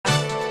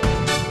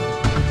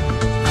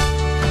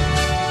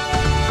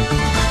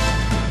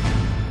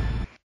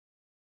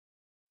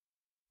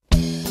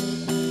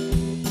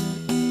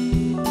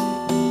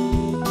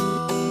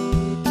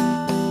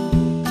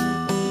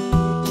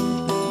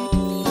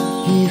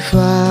If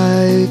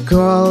I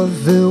got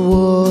the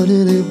world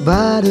in a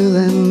bottle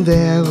and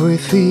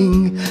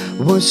everything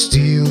was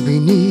still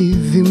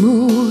beneath the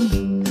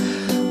moon,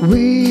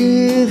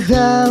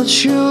 without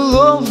your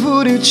love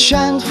would it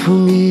shine for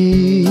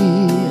me?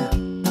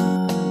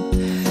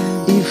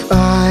 If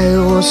I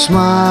was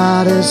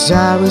smart as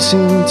I was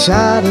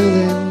entitled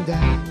and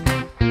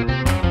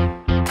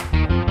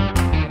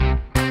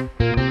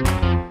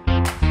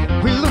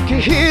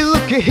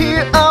Look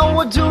here, oh,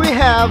 what do we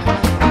have?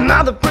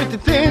 Another pretty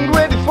thing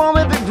ready for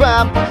me to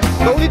grab.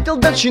 The little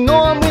that she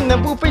know I'm in a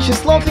buffet,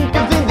 she's laughing,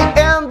 cause in the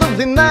end of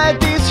the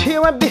night is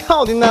here I'm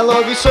beholding, I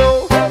love you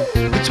so.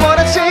 That's what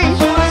I say.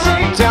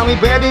 Tell me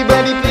baby,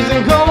 baby, please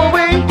don't go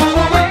away.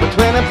 But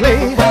when I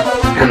play,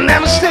 I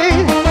never stay.